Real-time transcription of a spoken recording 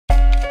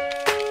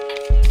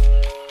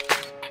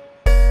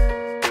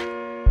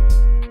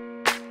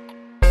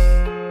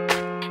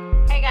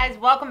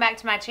welcome back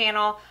to my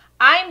channel.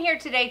 I'm here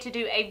today to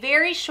do a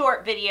very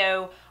short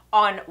video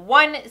on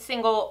one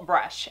single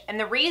brush. And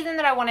the reason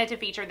that I wanted to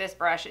feature this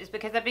brush is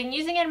because I've been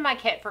using it in my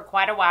kit for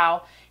quite a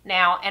while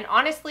now, and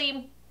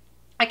honestly,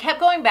 I kept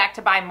going back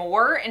to buy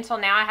more until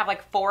now I have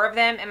like 4 of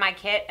them in my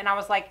kit, and I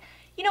was like,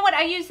 you know what,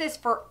 I use this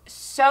for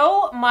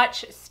so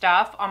much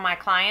stuff on my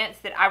clients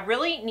that I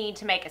really need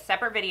to make a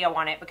separate video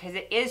on it because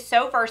it is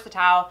so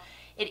versatile.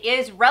 It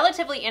is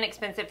relatively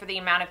inexpensive for the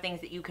amount of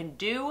things that you can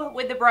do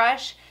with the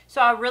brush.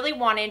 So I really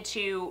wanted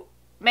to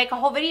make a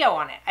whole video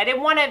on it. I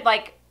didn't want to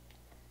like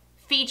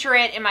feature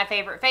it in my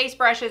favorite face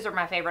brushes or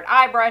my favorite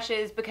eye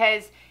brushes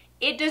because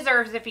it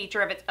deserves a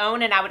feature of its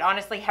own, and I would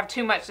honestly have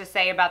too much to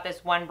say about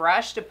this one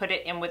brush to put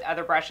it in with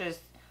other brushes,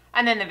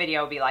 and then the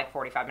video will be like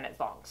 45 minutes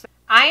long. So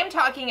I am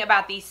talking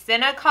about the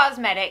Senna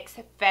Cosmetics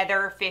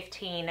Feather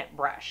 15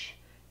 brush.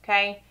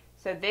 Okay,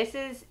 so this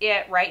is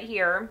it right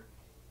here.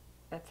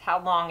 That's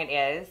how long it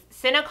is.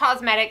 Senna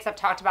Cosmetics I've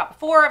talked about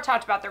before. I've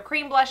talked about their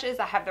cream blushes.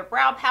 I have their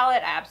brow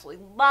palette. I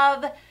absolutely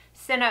love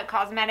Senna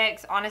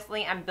Cosmetics.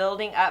 Honestly, I'm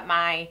building up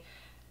my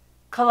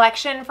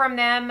collection from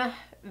them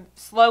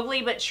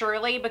slowly but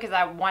surely because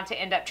I want to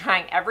end up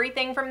trying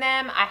everything from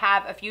them. I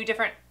have a few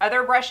different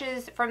other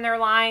brushes from their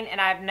line, and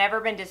I've never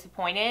been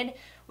disappointed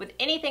with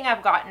anything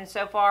I've gotten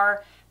so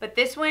far. But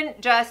this one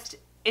just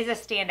is a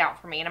standout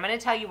for me, and I'm going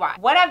to tell you why.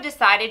 What I've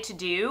decided to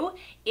do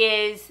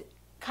is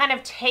kind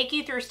of take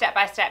you through step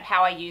by step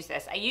how I use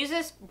this. I use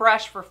this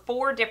brush for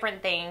 4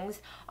 different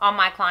things on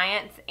my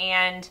clients,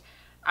 and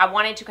I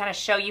wanted to kind of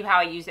show you how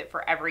I use it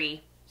for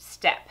every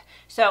step.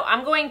 So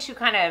I'm going to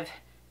kind of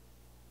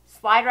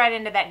slide right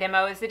into that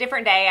demo. It's a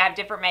different day. I have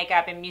different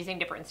makeup. I'm using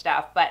different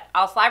stuff, but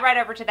I'll slide right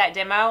over to that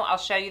demo. I'll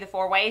show you the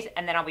 4 ways,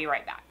 and then I'll be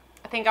right back.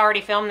 I think I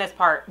already filmed this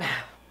part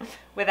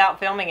without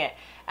filming it.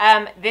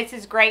 This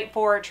is great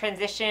for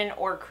transition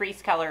or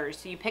crease colors.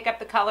 So you pick up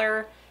the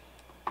color,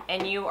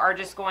 and you are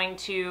just going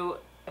to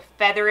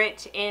feather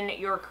it in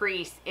your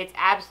crease. It's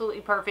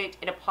absolutely perfect.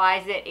 It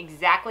applies it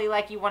exactly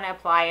like you want to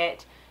apply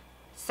it.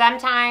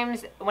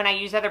 Sometimes when I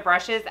use other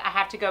brushes, I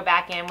have to go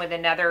back in with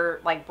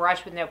another like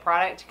brush with no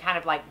product to kind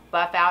of like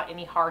buff out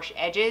any harsh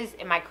edges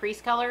in my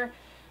crease color.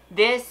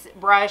 This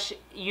brush,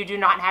 you do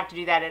not have to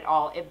do that at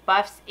all. It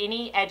buffs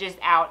any edges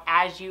out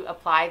as you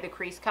apply the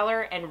crease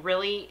color, and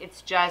really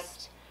it's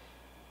just,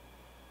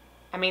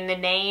 I mean, the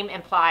name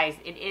implies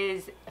it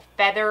is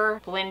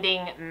feather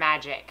blending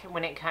magic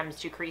when it comes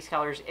to crease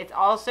colors. It's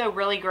also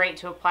really great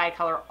to apply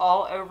color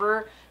all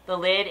over the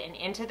lid and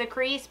into the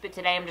crease, but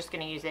today I'm just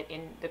going to use it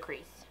in the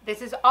crease.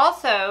 This is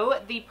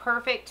also the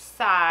perfect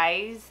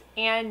size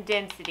and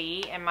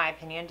density, in my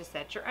opinion, to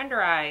set your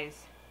under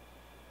eyes.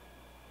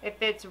 It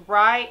fits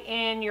right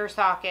in your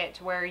socket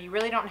to where you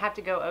really don't have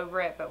to go over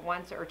it but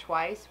once or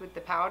twice with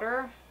the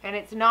powder. And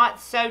it's not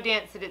so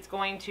dense that it's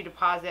going to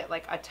deposit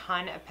like a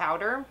ton of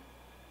powder,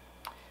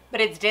 but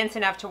it's dense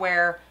enough to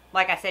where,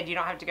 like I said, you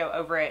don't have to go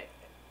over it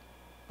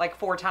like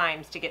 4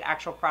 times to get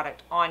actual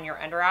product on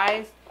your under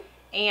eyes.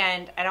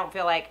 And I don't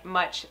feel like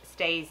much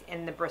stays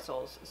in the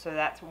bristles, so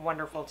that's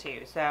wonderful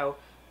too. So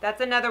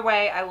that's another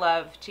way I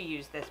love to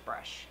use this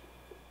brush.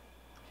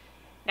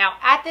 Now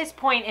at this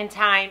point in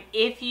time,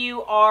 if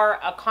you are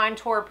a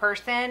contour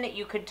person,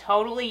 you could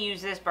totally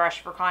use this brush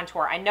for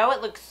contour. I know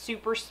it looks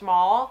super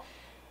small,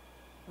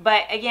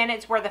 but again,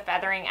 it's where the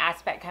feathering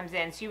aspect comes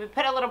in. So you would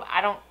put a little,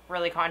 I don't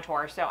really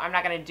contour, so I'm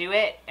not going to do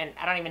it. And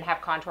I don't even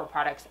have contour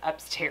products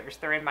upstairs.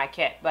 They're in my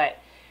kit. But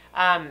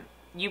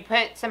you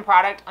put some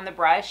product on the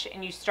brush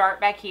and you start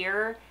back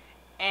here,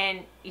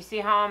 and you see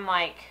how I'm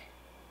like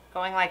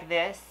going like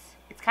this?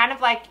 It's kind of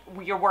like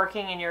you're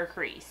working in your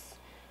crease,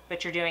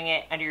 but you're doing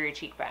it under your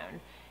cheekbone.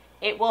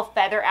 It will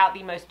feather out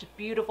the most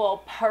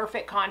beautiful,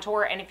 perfect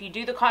contour. And if you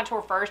do the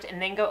contour first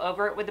and then go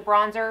over it with the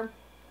bronzer,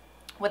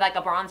 with like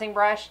a bronzing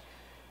brush,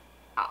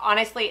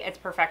 honestly, it's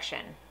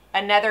perfection.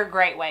 Another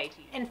great way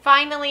to use. And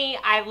finally,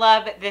 I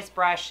love this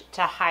brush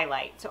to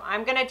highlight. So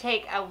I'm gonna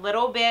take a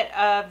little bit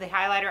of the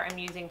highlighter I'm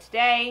using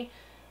today,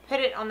 put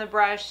it on the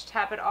brush,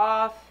 tap it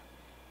off,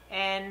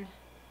 and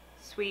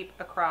sweep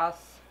across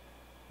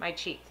my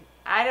cheek.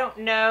 I don't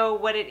know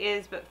what it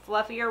is, but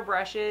fluffier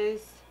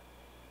brushes,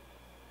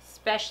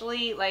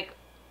 especially like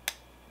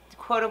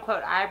quote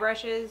unquote eye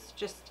brushes,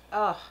 just,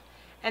 ugh.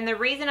 And the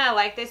reason I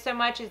like this so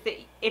much is that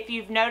if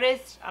you've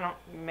noticed,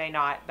 you may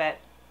not, but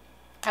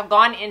I've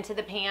gone into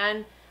the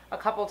pan a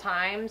couple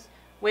times,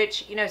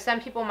 which, you know, some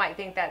people might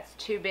think that's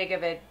too big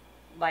of a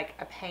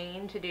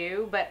pain to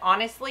do, but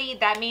honestly,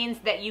 that means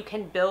that you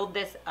can build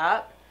this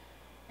up,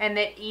 and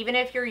that even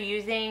if you're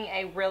using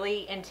a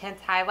really intense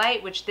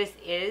highlight, which this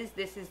is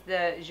the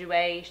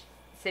MUA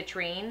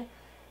Citrine,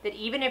 that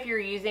even if you're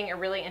using a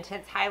really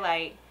intense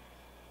highlight,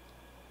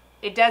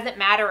 it doesn't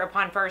matter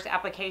upon first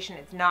application.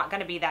 It's not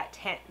going to be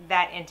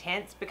that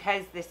intense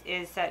because this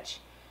is such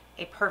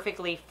a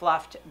perfectly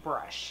fluffed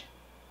brush.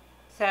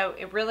 So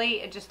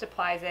it just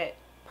applies it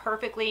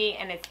perfectly,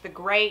 and it's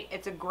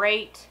a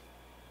great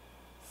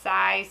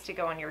size to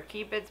go on your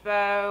Cupid's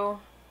bow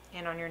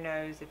and on your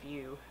nose if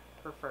you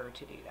prefer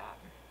to do that.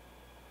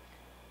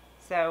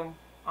 So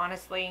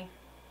honestly,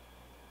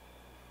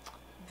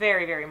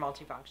 Very, very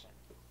multifunction.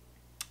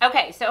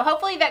 Okay, so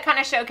hopefully that kind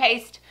of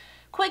showcased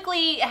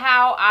quickly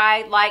how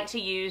I like to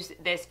use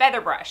this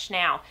feather brush.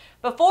 Now,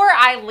 before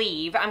I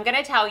leave, I'm going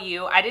to tell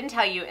you, I didn't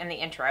tell you in the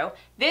intro,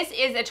 this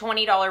is a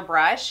 $20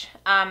 brush.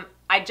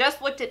 I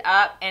just looked it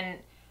up, and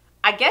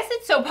I guess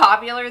it's so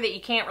popular that you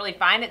can't really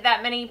find it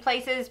that many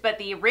places, but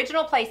the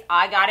original place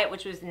I got it,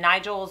 which was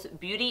Nigel's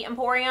Beauty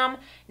Emporium,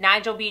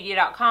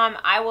 nigelbeauty.com,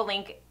 I will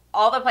link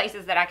all the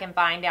places that I can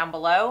find down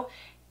below.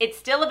 It's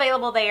still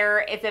available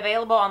there. It's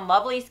available on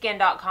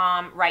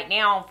lovelyskin.com right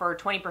now for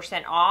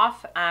 20%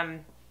 off.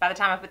 By the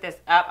time I put this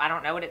up, I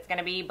don't know what it's going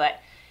to be, but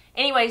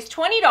anyways,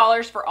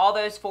 $20 for all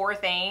those 4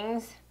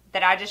 things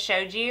that I just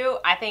showed you,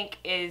 I think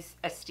is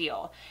a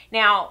steal.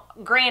 Now,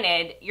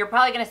 granted, you're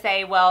probably going to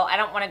say, well, I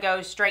don't want to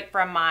go straight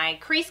from my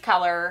crease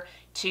color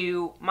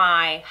to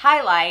my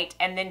highlight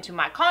and then to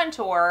my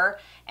contour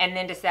and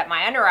then to set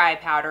my under eye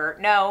powder.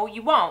 No,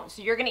 you won't.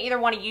 So you're going to either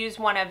want to use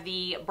one of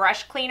the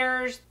brush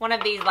cleaners, one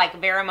of these like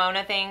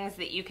Veramona things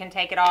that you can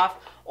take it off,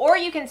 or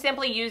you can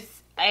simply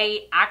use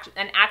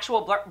an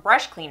actual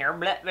brush cleaner,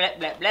 blah, blah,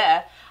 blah,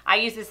 blah. I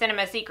use the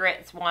Cinema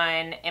Secrets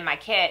one in my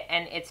kit,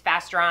 and it's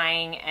fast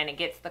drying and it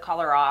gets the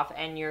color off,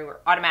 and you're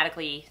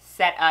automatically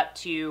set up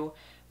to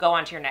go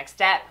on to your next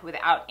step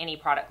without any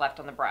product left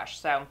on the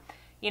brush. So,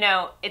 you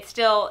know, it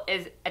still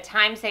is a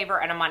time saver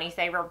and a money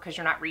saver because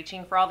you're not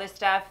reaching for all this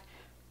stuff,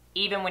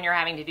 even when you're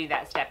having to do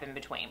that step in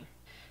between.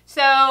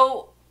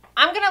 So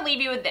I'm going to leave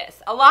you with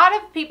this. A lot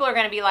of people are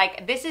going to be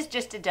like, this is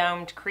just a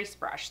domed crease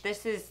brush.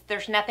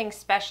 There's nothing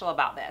special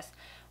about this.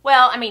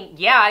 Well, I mean,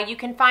 yeah, you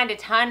can find a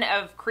ton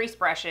of crease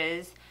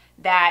brushes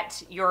that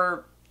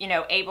you're, you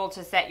know, able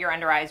to set your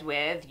under eyes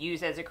with,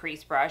 use as a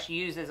crease brush,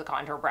 use as a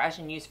contour brush,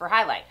 and use for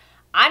highlight.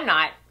 I'm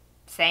not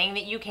saying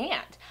that you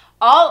can't.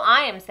 All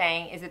I am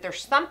saying is that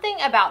there's something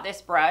about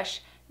this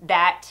brush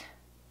that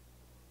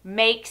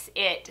makes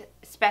it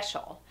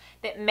special,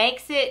 that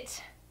makes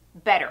it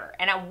better.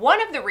 And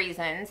one of the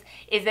reasons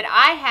is that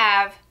I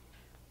have,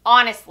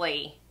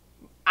 honestly,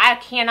 I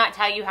cannot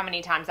tell you how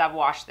many times I've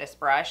washed this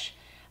brush.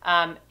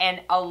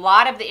 And a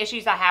lot of the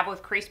issues I have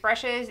with crease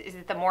brushes is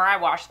that the more I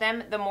wash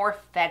them, the more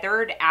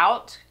feathered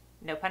out,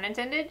 no pun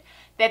intended,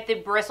 that the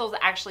bristles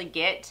actually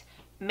get,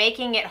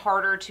 making it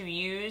harder to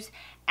use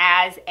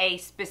as a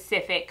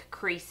specific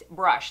crease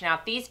brush. Now,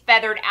 if these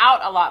feathered out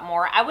a lot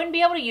more, I wouldn't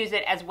be able to use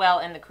it as well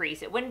in the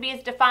crease. It wouldn't be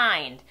as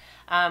defined.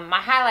 My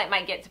highlight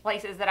might get to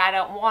places that I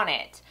don't want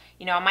it.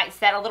 You know, I might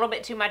set a little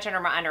bit too much under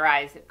my under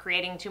eyes,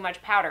 creating too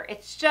much powder.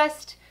 It's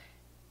just,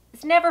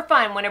 it's never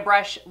fun when a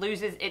brush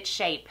loses its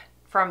shape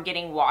from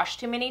getting washed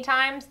too many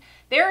times.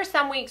 There are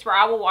some weeks where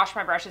I will wash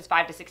my brushes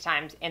 5 to 6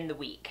 times in the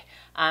week.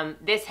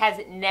 This has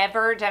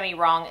never done me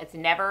wrong. It's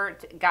never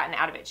gotten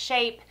out of its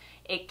shape.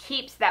 It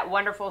keeps that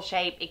wonderful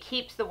shape, it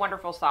keeps the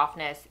wonderful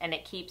softness, and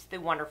it keeps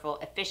the wonderful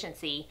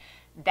efficiency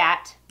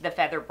that the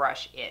feather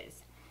brush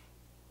is.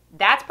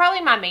 That's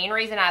probably my main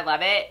reason I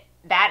love it.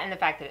 That and the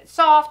fact that it's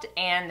soft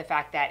and the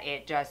fact that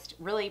it just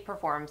really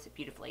performs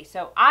beautifully.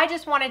 So I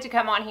just wanted to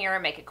come on here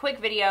and make a quick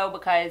video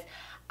because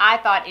I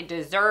thought it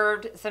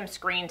deserved some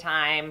screen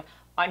time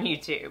on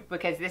YouTube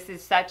because this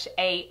is such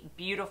a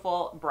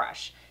beautiful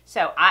brush.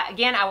 So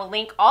again, I will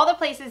link all the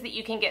places that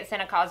you can get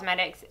Senna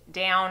Cosmetics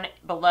down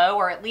below,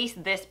 or at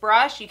least this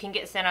brush. You can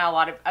get Senna a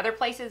lot of other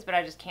places, but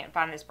I just can't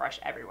find this brush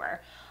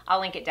everywhere. I'll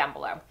link it down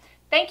below.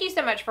 Thank you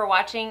so much for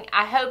watching.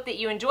 I hope that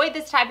you enjoyed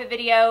this type of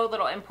video,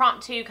 little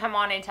impromptu, come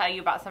on and tell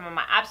you about some of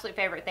my absolute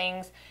favorite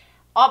things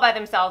all by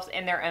themselves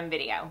in their own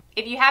video.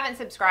 If you haven't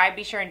subscribed,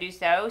 be sure and do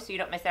so you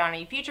don't miss out on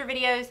any future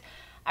videos.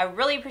 I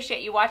really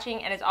appreciate you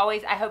watching, and as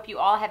always, I hope you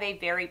all have a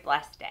very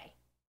blessed day.